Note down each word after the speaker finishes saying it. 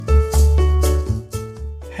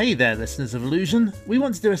Hey there, listeners of Illusion. We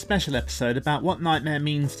want to do a special episode about what Knightmare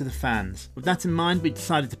means to the fans. With that in mind, we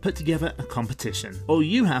decided to put together a competition. All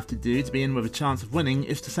you have to do to be in with a chance of winning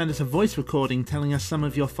is to send us a voice recording telling us some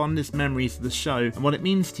of your fondest memories of the show and what it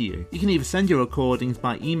means to you. You can either send your recordings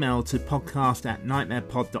by email to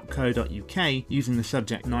podcast@knightmarepod.co.uk using the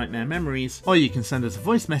subject Knightmare Memories, or you can send us a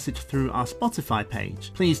voice message through our Spotify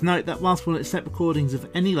page. Please note that whilst we'll accept recordings of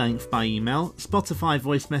any length by email, Spotify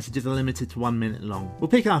voice messages are limited to 1 minute long. We'll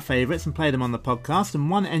pick our favourites and play them on the podcast, and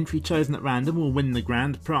one entry chosen at random will win the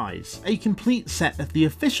grand prize. A complete set of the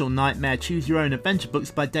official Knightmare Choose Your Own Adventure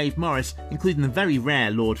books by Dave Morris, including the very rare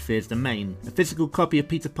Lord Fear's Domain, a physical copy of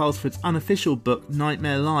Peter Pulsford's unofficial book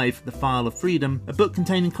Knightmare Live, The File of Freedom, a book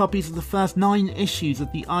containing copies of the first 9 issues of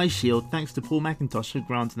The Eye Shield thanks to Paul McIntosh for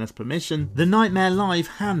granting us permission, the Knightmare Live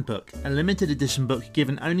Handbook, a limited edition book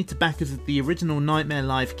given only to backers of the original Knightmare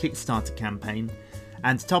Live Kickstarter campaign,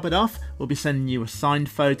 and to top it off, we'll be sending you a signed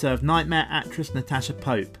photo of Knightmare actress Natasha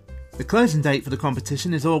Pope. The closing date for the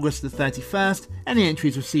competition is August the 31st. Any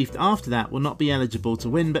entries received after that will not be eligible to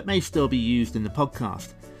win but may still be used in the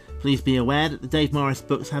podcast. Please be aware that the Dave Morris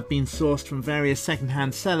books have been sourced from various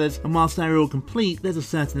second-hand sellers, and whilst they're all complete, there's a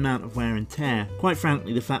certain amount of wear and tear. Quite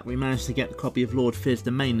frankly, the fact we managed to get the copy of Lord Fear's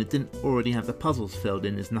Domain that didn't already have the puzzles filled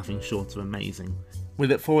in is nothing short of amazing. We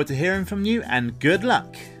look forward to hearing from you, and good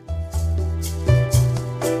luck!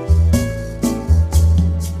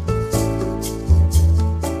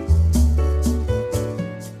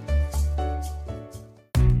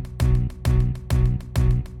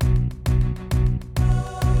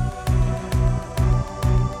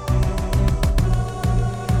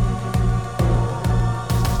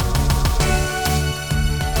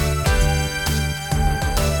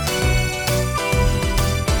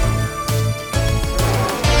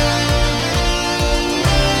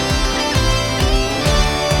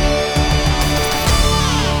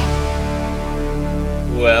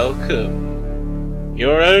 Welcome.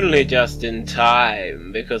 You're only just in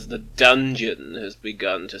time because the dungeon has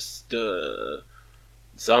begun to stir,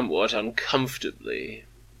 somewhat uncomfortably.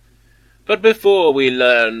 But before we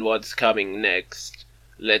learn what's coming next,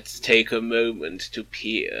 let's take a moment to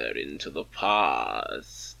peer into the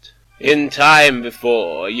past. In time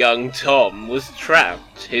before, young Tom was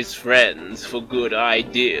trapped, his friends for good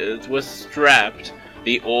ideas were strapped,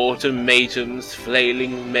 the automatum's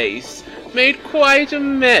flailing mace made quite a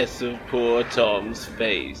mess of poor Tom's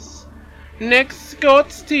face. Next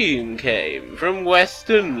Scott's team came from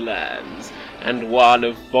western lands, and one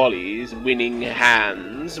of Folly's winning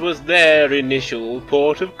hands was their initial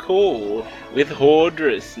port of call, with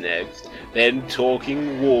Hordris next, then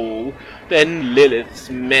Talking Wall, then Lilith's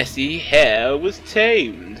messy hair was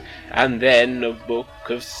tamed, and then a book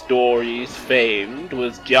of stories famed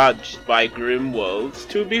was judged by Grimwolds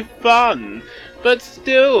to be fun, but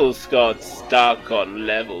still Scott's stuck on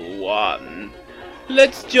level 1.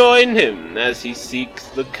 Let's join him as he seeks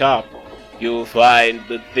the cup. You'll find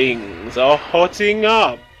that things are hotting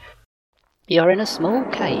up. You're in a small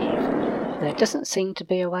cave. There doesn't seem to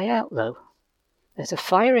be a way out, though. There's a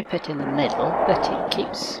fiery pit in the middle, but it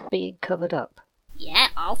keeps being covered up. Yeah,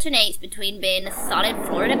 alternates between being a solid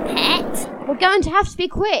floor and a pit. We're going to have to be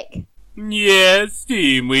quick. Yes,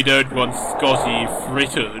 team, we don't want Scotty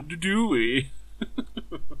frittered, do we?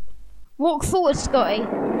 Walk forward, Scotty.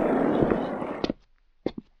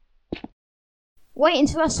 Wait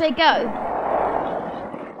until I say go.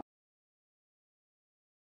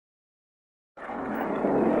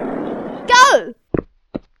 Go!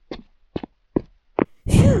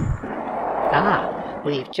 Phew. Ah,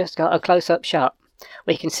 we've just got a close-up shot.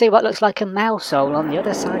 We can see what looks like a mouse hole on the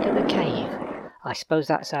other side of the cave. I suppose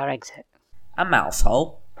that's our exit. A mouse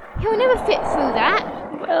hole? He'll never fit through that.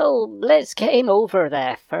 Well, let's get him over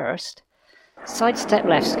there first. Sidestep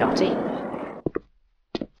left, Scotty.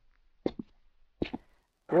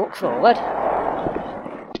 Walk forward.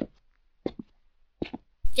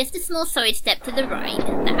 Just a small side step to the right,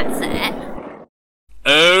 that's it.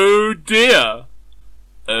 Oh dear.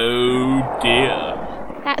 Oh dear.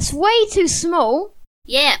 That's way too small.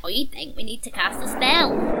 Yeah, I think we need to cast a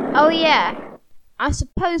spell. Oh yeah, I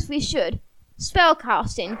suppose we should.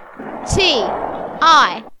 Spellcasting.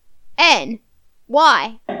 T-I-N-Y.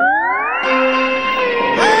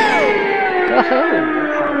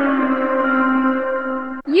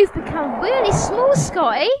 You've become really small,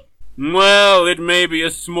 Scotty. Well, it may be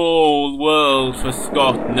a small world for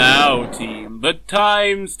Scott now, team, but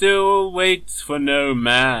time still waits for no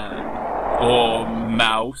man. Or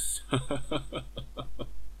mouse.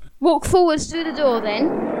 Walk forwards through the door, then.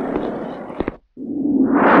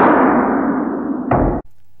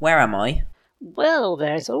 Where am I? Well,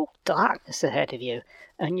 there's all darkness ahead of you,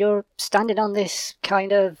 and you're standing on this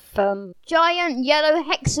kind of, Giant yellow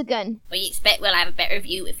hexagon. We expect we'll have a better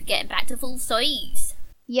view if we get back to full size.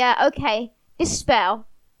 Yeah, okay. This spell.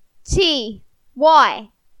 T-Y-N-I.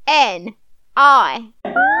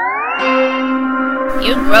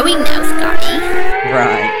 You're growing now, Scotty.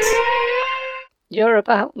 Right. You're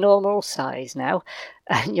about normal size now,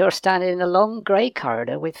 and you're standing in a long grey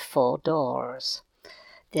corridor with 4 doors.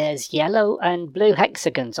 There's yellow and blue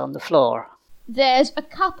hexagons on the floor. There's a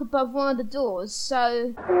cup above one of the doors,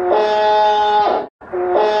 so...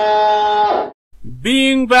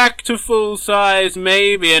 Being back to full size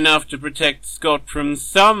may be enough to protect Scott from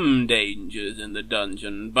some dangers in the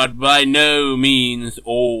dungeon, but by no means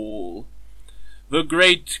all. The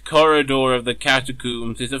great corridor of the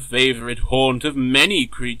catacombs is a favourite haunt of many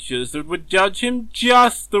creatures that would judge him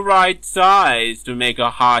just the right size to make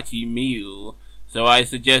a hearty meal, so I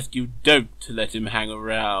suggest you don't let him hang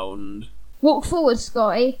around. Walk forward,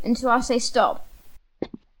 Scotty, until I say stop.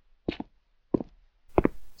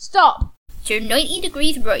 Stop! You're 90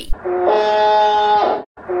 degrees right.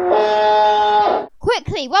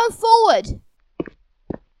 Quickly, run forward!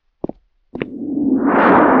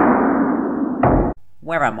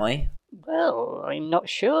 Where am I? Well, I'm not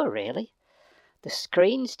sure, really. The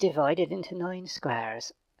screen's divided into 9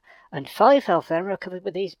 squares, and 5 of them are covered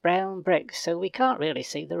with these brown bricks, so we can't really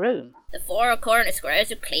see the room. The 4 corner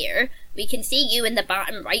squares are clear. We can see you in the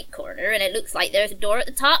bottom right corner, and it looks like there's a door at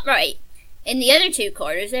the top right. In the other 2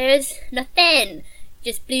 corners, there's nothing.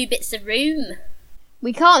 Just blue bits of room.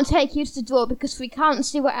 We can't take you to the door because we can't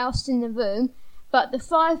see what else is in the room, but the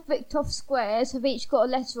 5 bricked off squares have each got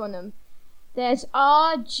a letter on them. There's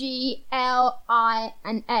R, G, L, I,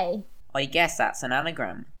 and A. I guess that's an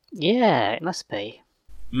anagram. Yeah, it must be.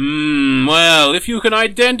 Well, if you can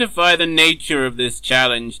identify the nature of this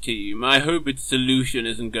challenge, team, I hope its solution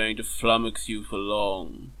isn't going to flummox you for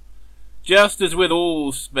long. Just as with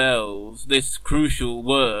all spells, this crucial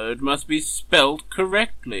word must be spelt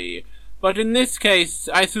correctly, but in this case,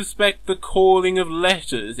 I suspect the calling of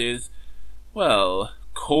letters is, well,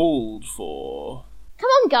 called for. Come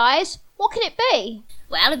on, guys. What can it be?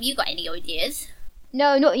 Well, have you got any ideas?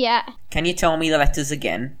 No, not yet. Can you tell me the letters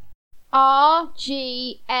again? R,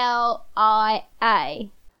 G, L, I,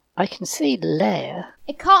 A. I can see Leia.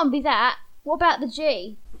 It can't be that. What about the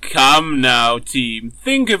G? Come now, team,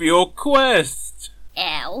 think of your quest.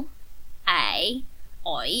 L, A,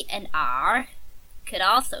 I, and R could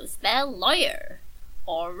also spell lawyer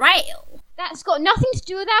or rail. That's got nothing to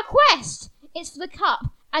do with our quest. It's for the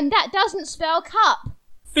cup, and that doesn't spell cup.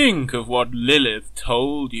 Think of what Lilith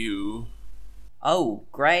told you. Oh,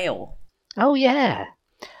 Grail. Oh, yeah.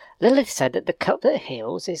 Lilith said that the cup that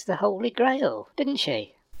heals is the Holy Grail, didn't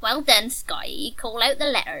she? Well done, Sky. Call out the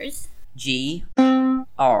letters. G,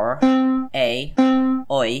 R, A,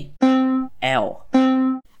 I, L.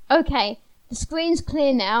 Okay, the screen's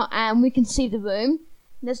clear now and we can see the room.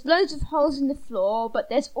 There's loads of holes in the floor, but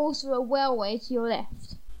there's also a wellway to your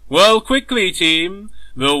left. Well, quickly, team.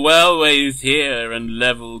 The wellway's here and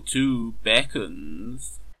level 2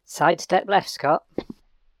 beckons. Sidestep left, Scott.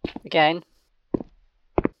 Again.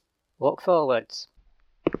 Walk forwards.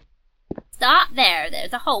 Stop there.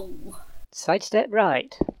 There's a hole. Sidestep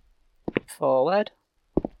right. Forward.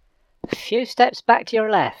 A few steps back to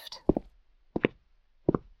your left.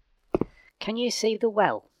 Can you see the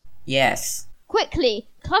well? Yes. Quickly,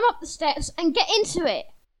 climb up the steps and get into it.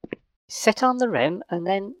 Sit on the rim and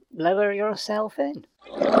then lower yourself in.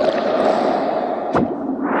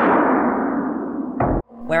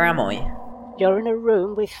 Where am I? You're in a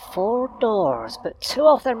room with 4 doors, but 2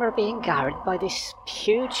 of them are being guarded by this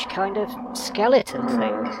huge kind of skeleton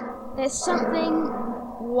thing. There's something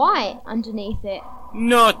white underneath it.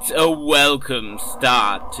 Not a welcome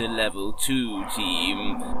start to level 2,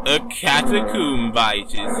 team. A catacomb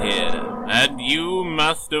bite is here, and you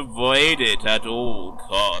must avoid it at all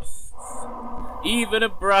costs. Even a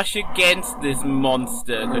brush against this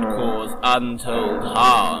monster could cause untold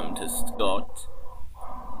harm to Scott.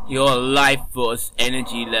 Your life force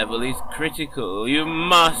energy level is critical. You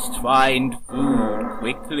must find food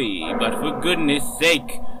quickly, but for goodness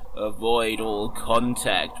sake, avoid all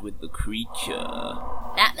contact with the creature.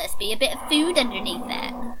 That must be a bit of food underneath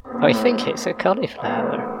that. I think it's a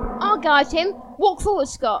cauliflower. I'll guide him. Walk forward,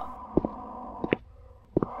 Scott.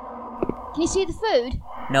 Can you see the food?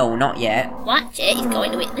 No, not yet. Watch it, he's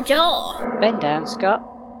going to hit the jaw. Bend down, Scott.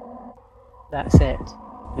 That's it.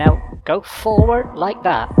 Now, go forward like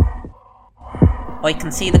that. I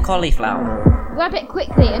can see the cauliflower. Grab it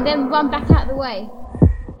quickly and then run back out of the way.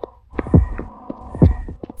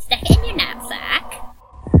 Stick it in your knapsack.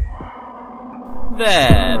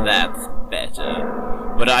 There, that's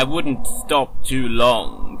better. But I wouldn't stop too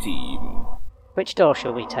long, team. Which door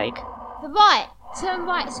shall we take? The right. Turn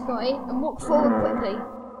right, Scotty, and walk forward quickly.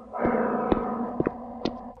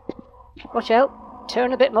 Watch out.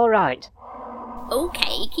 Turn a bit more right.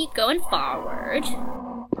 Okay, keep going forward.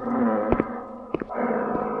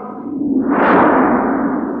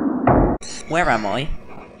 Where am I?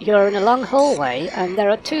 You're in a long hallway, and there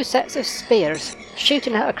are 2 sets of spears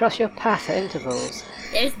shooting out across your path at intervals.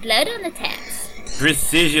 There's blood on the tips.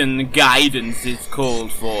 Precision guidance is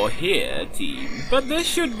called for here, team. But there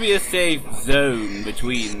should be a safe zone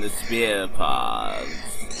between the spear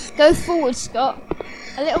paths. Go forward, Scott.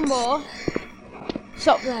 A little more.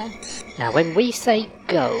 Stop there. Now, when we say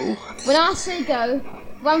go, When I say go,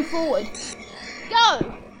 run forward.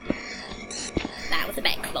 Go! That was a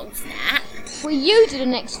bit close, Nat. Will you do the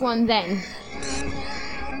next one then?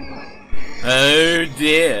 Oh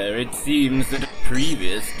dear, it seems that a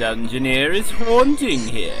previous dungeoneer is haunting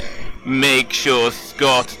here. Make sure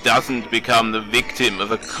Scott doesn't become the victim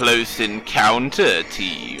of a close encounter,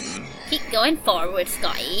 team. Keep going forward,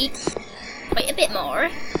 Scotty. Quite a bit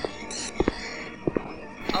more.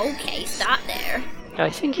 Okay, stop there.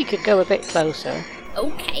 I think you could go a bit closer.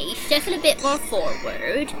 Okay, shuffle a bit more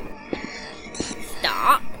forward.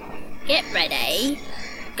 Stop. Get ready.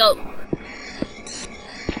 Go.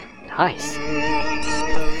 Nice.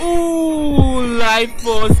 Ooh, life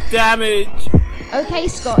force damage. Okay,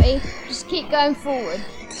 Scotty, just keep going forward.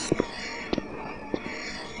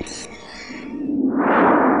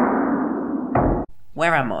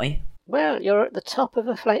 Where am I? Well, you're at the top of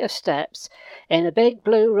a flight of steps in a big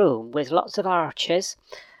blue room with lots of arches,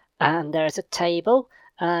 and there's a table,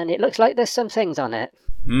 and it looks like there's some things on it.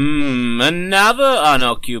 Another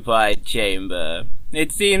unoccupied chamber.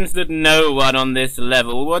 It seems that no one on this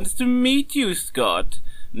level wants to meet you, Scott.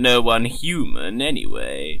 No one human,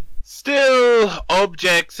 anyway. Still,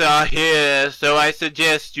 objects are here, so I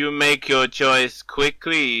suggest you make your choice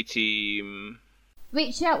quickly, team.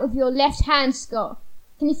 Reach out with your left hand, Scott.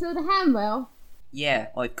 Can you feel the handrail? Yeah,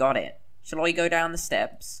 I've got it. Shall I go down the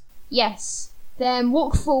steps? Yes. Then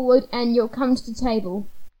walk forward and you'll come to the table.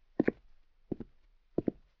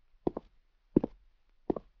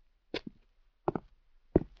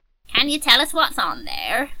 Can you tell us what's on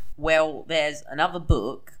there? Well, there's another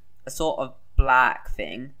book, a sort of black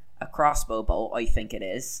thing, a crossbow bolt, I think it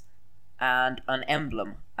is, and an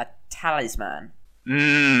emblem, a talisman.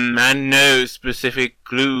 And no specific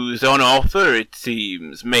clues on offer, it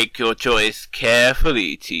seems. Make your choice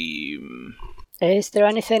carefully, team. Is there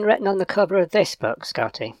anything written on the cover of this book,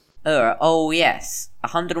 Scotty? Oh yes,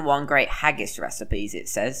 101 great haggis recipes, it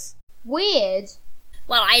says. Weird.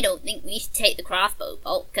 Well, I don't think we should take the crossbow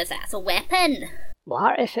bolt, because that's a weapon.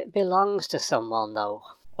 What if it belongs to someone, though?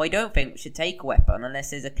 I don't think we should take a weapon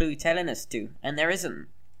unless there's a clue telling us to, and there isn't.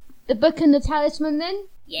 The book and the talisman then?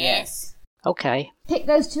 Yes. Okay. Pick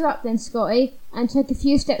those 2 up then, Scotty, and take a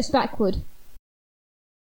few steps backward.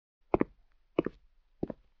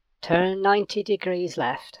 Turn 90 degrees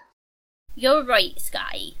left. You're right,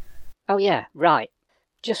 Sky. Oh yeah, right.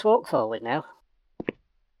 Just walk forward now.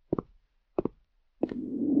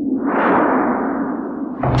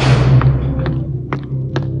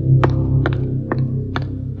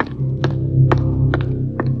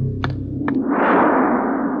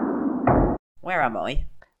 Where am I?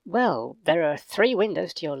 Well, there are 3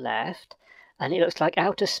 windows to your left, and it looks like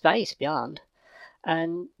outer space beyond.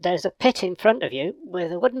 And there's a pit in front of you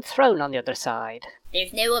with a wooden throne on the other side.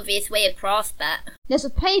 There's no obvious way across, but... There's a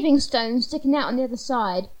paving stone sticking out on the other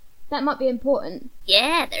side. That might be important.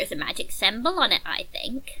 yeah, there's a magic symbol on it, I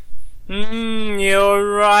think.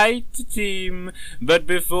 You're right, team. But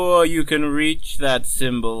before you can reach that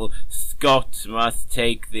symbol, Scott must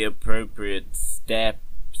take the appropriate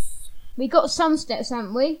steps. We got some steps,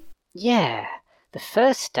 haven't we? Yeah, the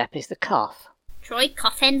first step is the cough. Try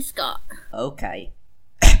coughing, Scott. Okay.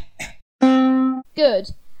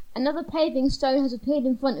 Good. Another paving stone has appeared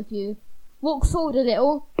in front of you. Walk forward a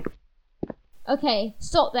little. Okay,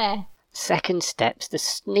 stop there. Second step's the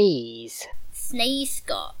sneeze. Sneeze,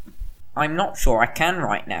 Scott. I'm not sure I can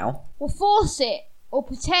right now. Well, force it. Or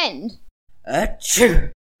pretend.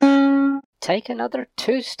 Achoo! Take another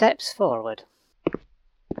 2 steps forward.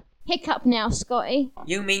 Hiccup now, Scotty.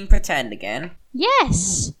 You mean pretend again?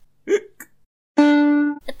 Yes!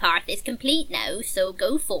 The path is complete now, so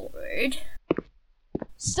go forward.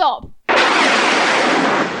 Stop.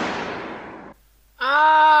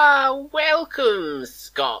 Ah, welcome,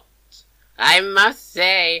 Scott. I must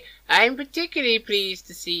say, I'm particularly pleased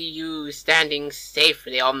to see you standing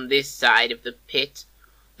safely on this side of the pit.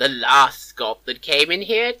 The last Scot that came in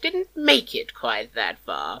here didn't make it quite that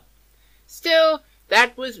far. Still,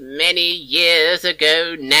 that was many years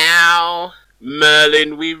ago now.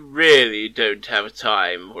 Merlin, we really don't have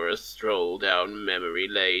time for a stroll down memory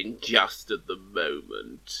lane just at the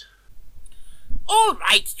moment. All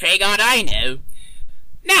right, Tregard, I know.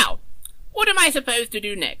 Now, what am I supposed to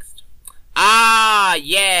do next? Ah,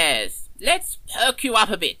 yes. Let's perk you up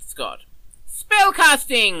a bit, Scott.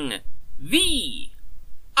 Spellcasting! V-I-G-O-U-R!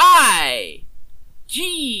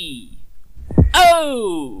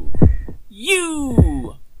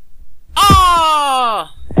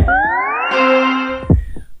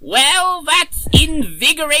 Well, that's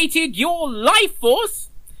invigorated your life force.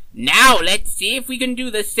 Now let's see if we can do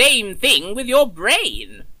the same thing with your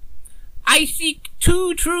brain. I seek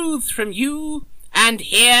 2 truths from you, and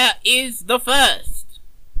here is the first.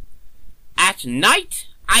 At night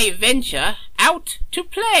I venture out to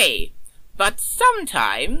play, but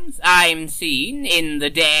sometimes I'm seen in the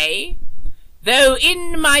day. Though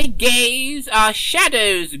in my gaze are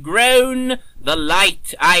shadows grown, the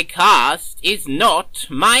light I cast is not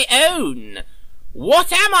my own.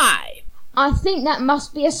 What am I? I think that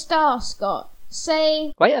must be a star, Scott.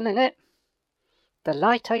 Say... Wait a minute. The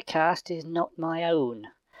light I cast is not my own,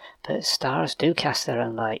 but stars do cast their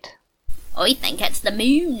own light. I think it's the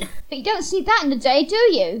moon. But you don't see that in the day, do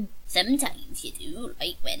you? Sometimes you do,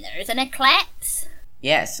 like when there's an eclipse.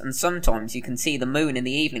 Yes, and sometimes you can see the moon in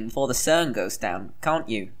the evening before the sun goes down, can't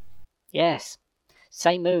you? Yes.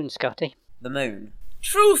 Say moon, Scotty. The moon.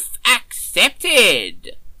 Truth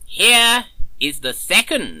accepted. Here is the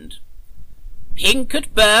second. Pink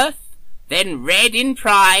at birth, then red in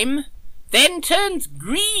prime, then turns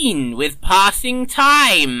green with passing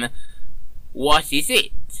time. What is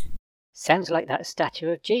it? Sounds like that statue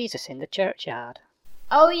of Jesus in the churchyard.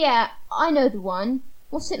 Oh yeah, I know the one.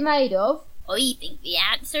 What's it made of? I think the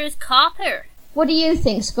answer is copper. What do you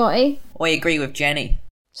think, Scotty? I agree with Jenny.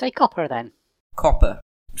 Say copper then. Copper.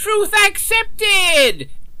 Truth accepted!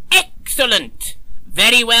 Excellent!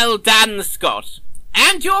 Very well done, Scott.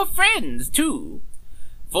 And your friends, too.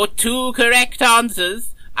 For 2 correct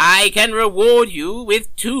answers, I can reward you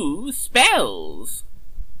with 2 spells.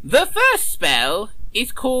 The first spell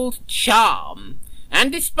is called Charm,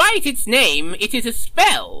 and despite its name, it is a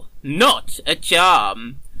spell, not a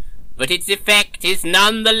charm. But its effect is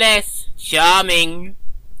nonetheless charming.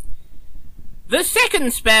 The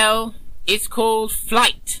second spell is called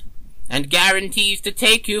Flight, and guarantees to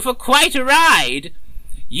take you for quite a ride.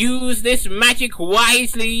 Use this magic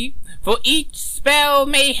wisely, for each spell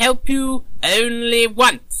may help you only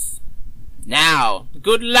once. Now,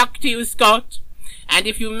 good luck to you, Scott, and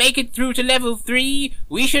if you make it through to level 3,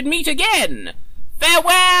 we should meet again.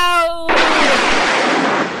 Farewell!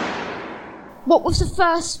 What was the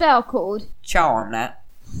first spell called? Charm, that.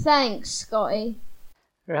 Thanks, Scotty.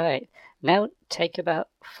 Right. Now take about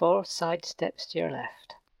 4 side steps to your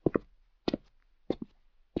left.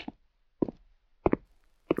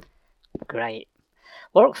 Great.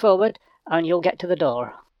 Walk forward and you'll get to the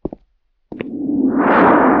door.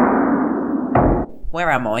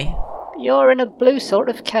 Where am I? You're in a blue sort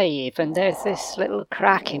of cave, and there's this little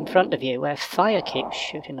crack in front of you where fire keeps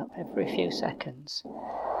shooting up every few seconds.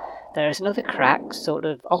 There's another crack sort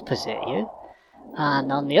of opposite you,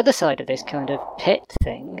 and on the other side of this kind of pit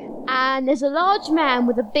thing. And there's a large man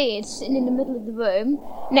with a beard sitting in the middle of the room,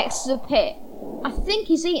 next to the pit. I think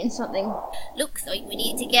he's eating something. Looks like we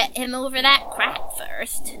need to get him over that crack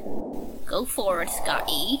first. Go forward,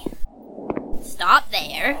 Scotty. Stop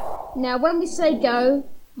there. Now when we say go,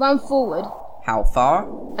 run forward. How far?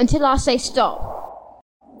 Until I say stop.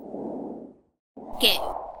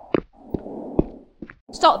 Go.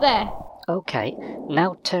 Stop there. Okay,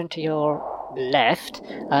 now turn to your left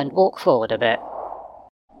and walk forward a bit.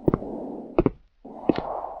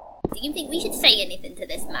 Do you think we should say anything to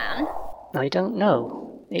this man? I don't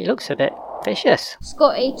know. He looks a bit vicious,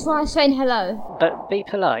 Scotty, try saying hello. but be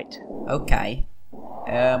polite. Okay.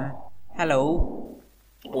 Hello?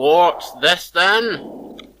 What's this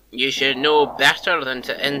then? You should know better than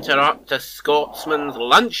to interrupt a Scotsman's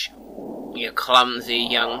lunch, you clumsy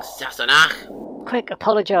young Sassenach. Quick,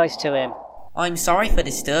 apologise to him. I'm sorry for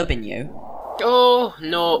disturbing you. Oh,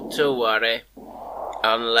 not to worry.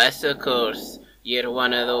 Unless, of course, you're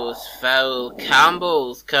one of those foul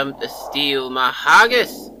Campbells come to steal my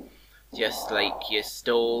haggis. Just like you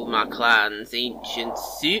stole my clan's ancient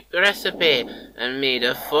soup recipe and made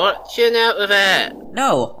a fortune out of it.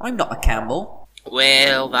 No, I'm not a Campbell.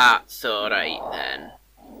 Well, that's alright then.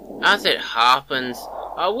 As it happens,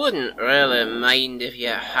 I wouldn't really mind if you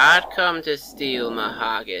had come to steal my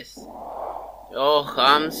haggis. Oh,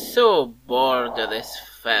 I'm so bored of this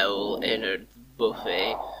foul innards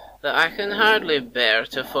buffet that I can hardly bear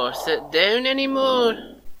to force it down any more.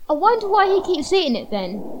 I wonder why he keeps eating it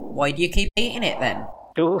then. Why do you keep eating it then?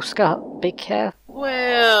 Oh, Scott, be careful.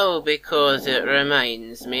 Well, because it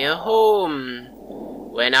reminds me of home.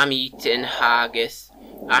 When I'm eating haggis,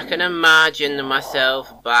 I can imagine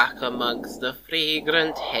myself back amongst the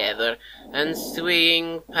fragrant heather and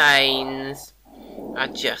swaying pines. I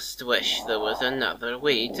just wish there was another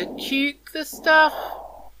way to cook the stuff.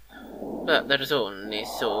 But there's only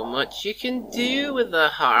so much you can do with the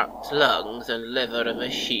heart, lungs and liver of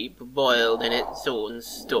a sheep boiled in its own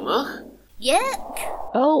stomach. Yuck!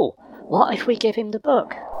 Oh, what if we give him the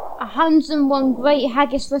book? 101 Great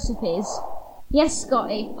Haggis Recipes. Yes,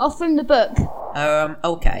 Scotty, offer him the book.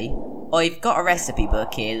 Okay. I've got a recipe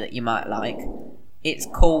book here that you might like. It's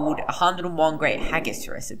called 101 Great Haggis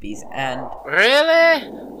Recipes, and... Really?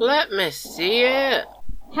 Let me see it.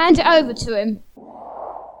 Hand it over to him.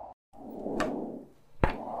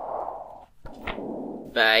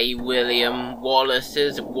 By William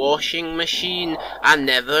Wallace's washing machine, I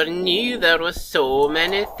never knew there were so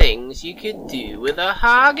many things you could do with a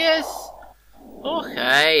haggis.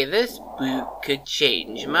 Okay, this book could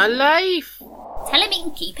change my life. Tell him he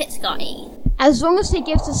can keep it, Scotty. As long as he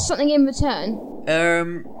gives us something in return.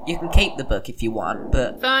 You can keep the book if you want,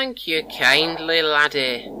 but... Thank you kindly,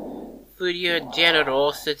 laddie. For your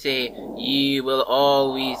generosity, you will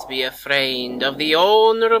always be a friend of the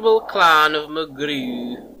honourable clan of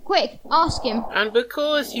McGrew. Quick, ask him. And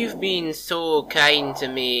because you've been so kind to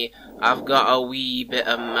me, I've got a wee bit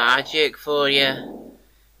of magic for you.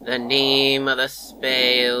 The name of the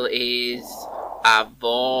spell is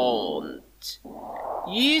Avaunt.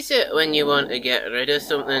 Use it when you want to get rid of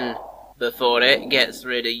something, before it gets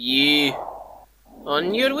rid of you.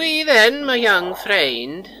 On your way then, my young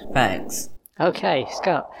friend. Thanks. Okay,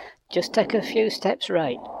 Scott, just take a few steps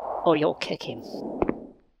right, or you'll kick him.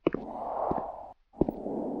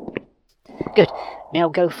 Good, now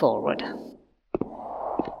go forward.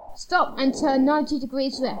 Stop and turn 90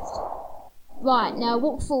 degrees left. Right, now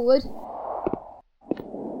walk forward.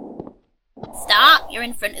 Stop! You're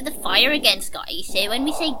in front of the fire again, Scotty, so when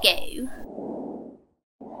we say go...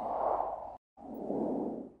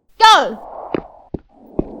 Go!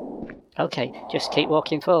 Okay, just keep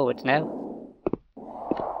walking forward now.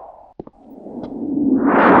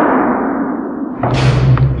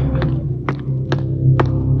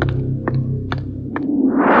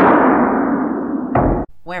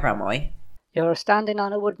 Where am I? You're standing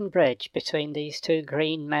on a wooden bridge between these two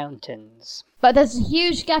green mountains. But there's a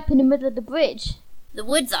huge gap in the middle of the bridge. The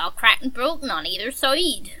wood's all cracked and broken on either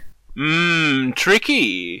side.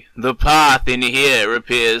 Tricky. The path in here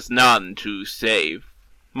appears none too safe.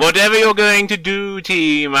 Whatever you're going to do,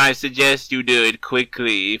 team, I suggest you do it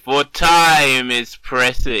quickly, for time is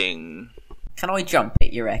pressing. Can I jump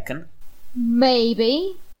it, you reckon?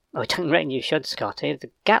 Maybe. Oh, don't reckon you should, Scotty. The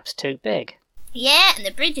gap's too big. Yeah, and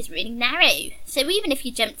the bridge is really narrow, so even if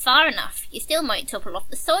you jumped far enough, you still might topple off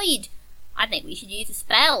the side. I think we should use a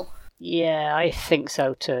spell. Yeah, I think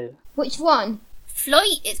so too. Which one?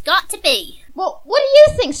 Flight, it's got to be. What do you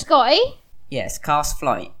think, Scotty? Yes, cast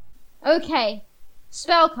flight. Okay.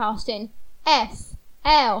 Spellcasting.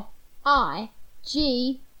 F-L-I-G-H-T.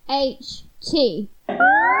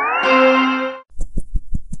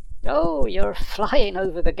 Oh, you're flying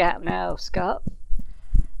over the gap now, Scott.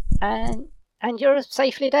 And you're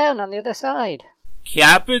safely down on the other side.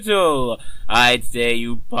 Capital! I'd say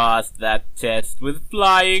you passed that test with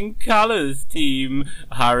flying colours, team.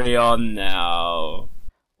 Hurry on now.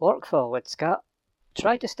 Walk forward, Scott.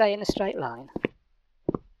 Try to stay in a straight line.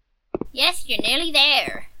 Yes, you're nearly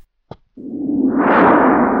there.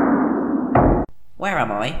 Where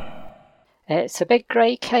am I? It's a big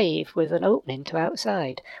grey cave with an opening to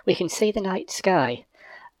outside. We can see the night sky.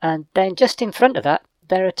 And then just in front of that,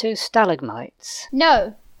 there are two stalagmites.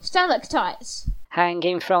 No, stalactites.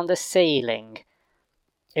 Hanging from the ceiling.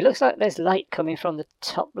 It looks like there's light coming from the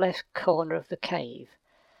top left corner of the cave.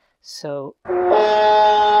 So...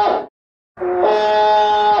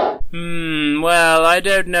 Well, I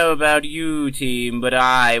don't know about you, team, but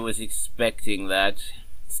I was expecting that.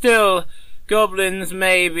 Still, goblins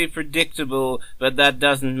may be predictable, but that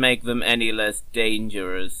doesn't make them any less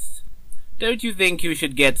dangerous. Don't you think you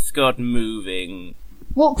should get Scott moving?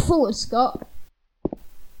 Walk forward, Scott.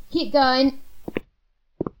 Keep going.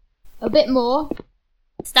 A bit more.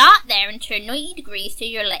 Start there and turn 90 degrees to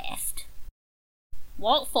your left.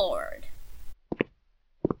 Walk forward.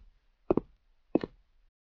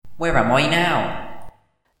 Where am I now?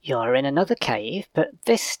 You're in another cave, but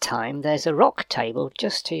this time there's a rock table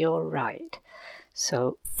just to your right.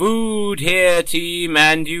 So, Food here, team,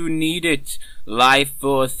 and you need it. Life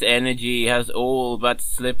force energy has all but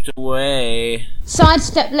slipped away.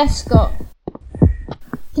 Sidestep left, Scott.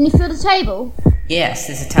 Can you feel the table? Yes,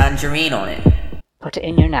 there's a tangerine on it. put it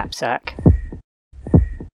in your knapsack.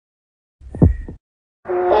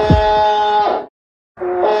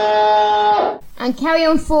 And carry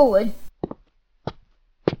on forward.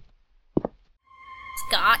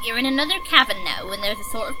 Scott, you're in another cavern now and there's a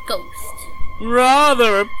sort of ghost.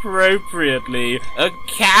 Rather appropriately, a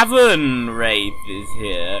cavern wraith is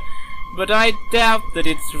here, but I doubt that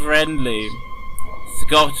it's friendly.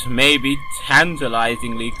 Scott may be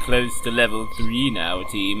tantalizingly close to level 3 now,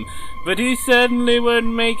 team, but he certainly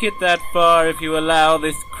won't make it that far if you allow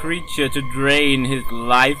this creature to drain his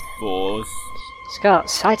life force. Scott,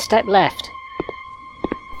 sidestep left.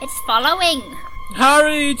 It's following.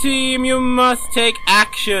 Hurry, team, you must take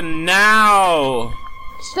action now!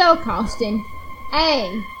 Spellcasting.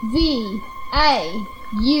 A-V-A-U-N-T.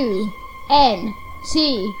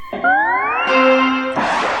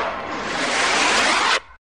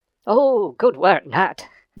 Oh, good work, Nat.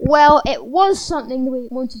 Well, it was something that we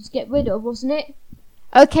wanted to get rid of, wasn't it?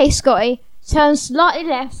 Okay, Scotty, turn slightly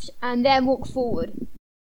left and then walk forward.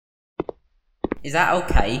 Is that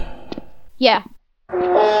okay? Yeah.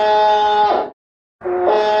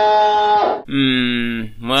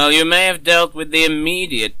 Well, you may have dealt with the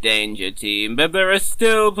immediate danger, team, but there are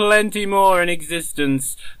still plenty more in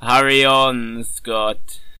existence. Hurry on,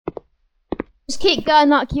 Scott. Just keep going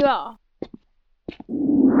like you are.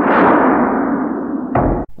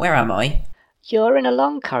 Where am I? You're in a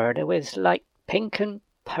long corridor with, like, pink and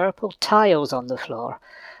purple tiles on the floor,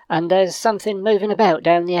 and there's something moving about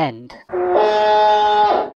down the end.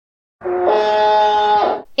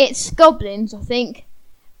 It's goblins, I think.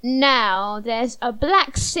 Now, there's a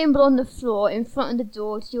black symbol on the floor in front of the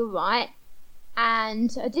door to your right,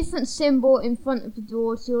 and a different symbol in front of the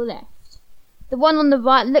door to your left. The one on the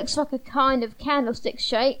right looks like a kind of candlestick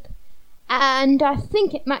shape, and I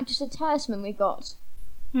think it matches the talisman we got.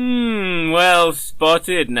 Well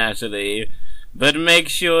spotted, Natalie. But make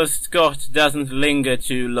sure Scott doesn't linger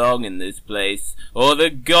too long in this place, or the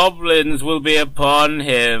goblins will be upon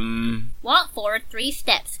him. Walk forward 3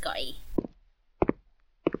 steps, Scotty.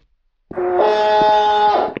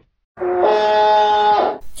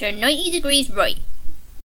 Turn 90 degrees right.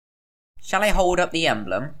 Shall I hold up the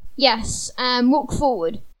emblem? Yes, and walk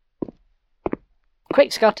forward.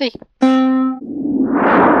 Quick, Scotty.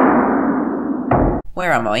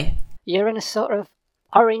 Where am I? You're in a sort of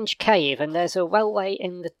orange cave, and there's a wellway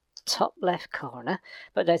in the top left corner,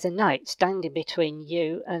 but there's a knight standing between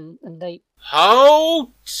you and the...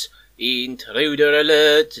 Halt! Intruder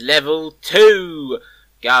alert, level 2!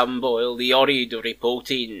 Gumboil the Orid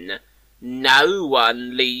reporting. No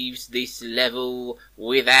one leaves this level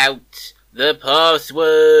without the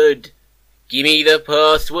password. Gimme the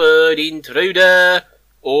password, intruder,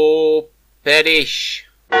 or perish.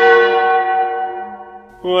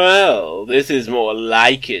 Well, this is more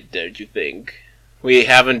like it, don't you think? We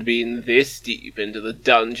haven't been this deep into the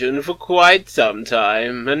dungeon for quite some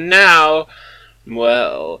time, and now...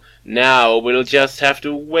 well, now we'll just have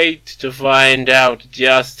to wait to find out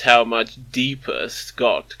just how much deeper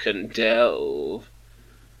Scott can delve.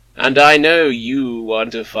 And I know you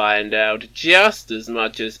want to find out just as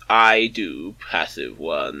much as I do, passive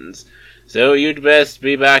ones, so you'd best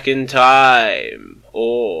be back in time,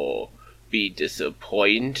 or be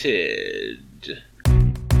disappointed.